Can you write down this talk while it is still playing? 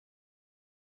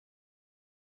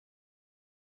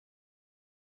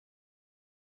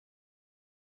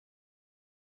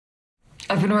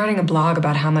I've been writing a blog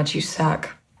about how much you suck.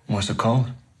 What's it called?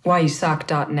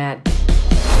 whyousuck.net.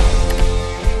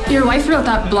 Your wife wrote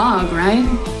that blog, right?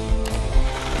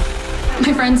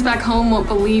 My friends back home won't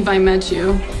believe I met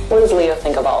you. What does Leo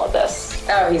think of all of this?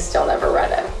 Oh, he's still never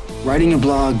read it. Writing a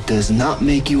blog does not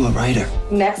make you a writer.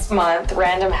 Next month,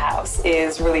 Random House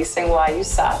is releasing Why You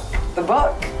Suck, the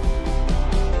book.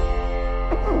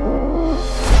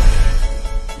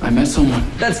 I met someone.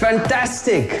 That's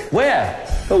fantastic. Where?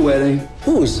 A wedding.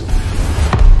 Whose?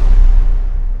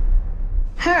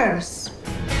 Hers.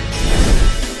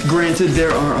 Granted,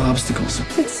 there are obstacles.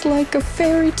 It's like a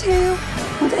fairy tale.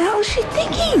 What the hell is she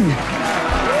thinking?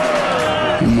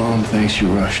 Your mom thinks you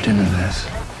rushed into this.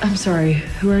 I'm sorry,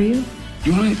 who are you?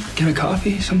 You want to get a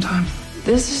coffee sometime?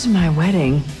 This is my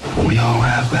wedding. We all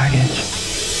have baggage.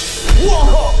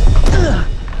 Whoa!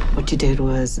 What you did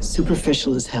was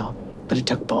superficial as hell, but it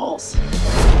took balls.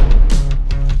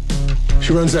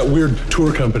 She runs that weird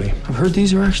tour company. I've heard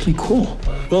these are actually cool.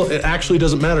 Well, it actually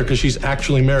doesn't matter because she's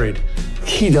actually married.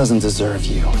 He doesn't deserve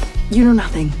you. You know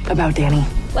nothing about Danny.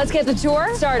 Let's get the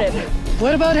tour started.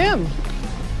 What about him?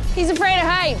 He's afraid of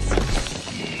heights.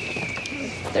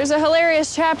 There's a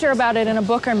hilarious chapter about it in a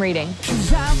book I'm reading.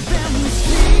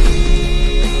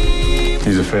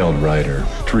 He's a failed writer.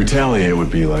 To retaliate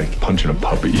would be like punching a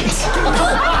puppy.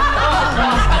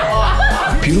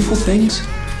 Beautiful things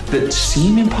that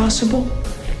seem impossible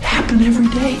happen every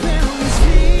day.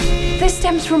 This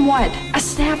stems from what? A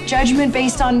snap judgment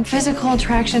based on physical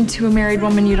attraction to a married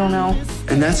woman you don't know.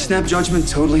 And that snap judgment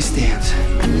totally stands.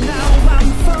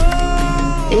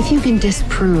 If you can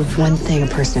disprove one thing a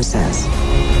person says,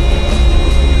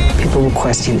 people will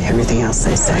question everything else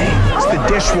they say. It's the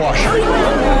dishwasher.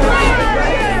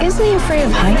 Isn't he afraid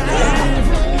of heights?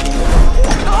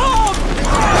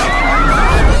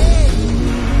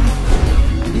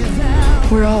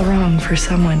 We're all wrong for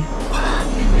someone.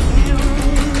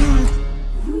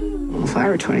 If I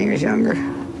were 20 years younger,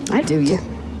 I'd do you.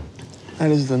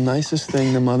 That is the nicest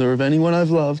thing the mother of anyone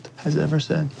I've loved has ever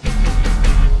said.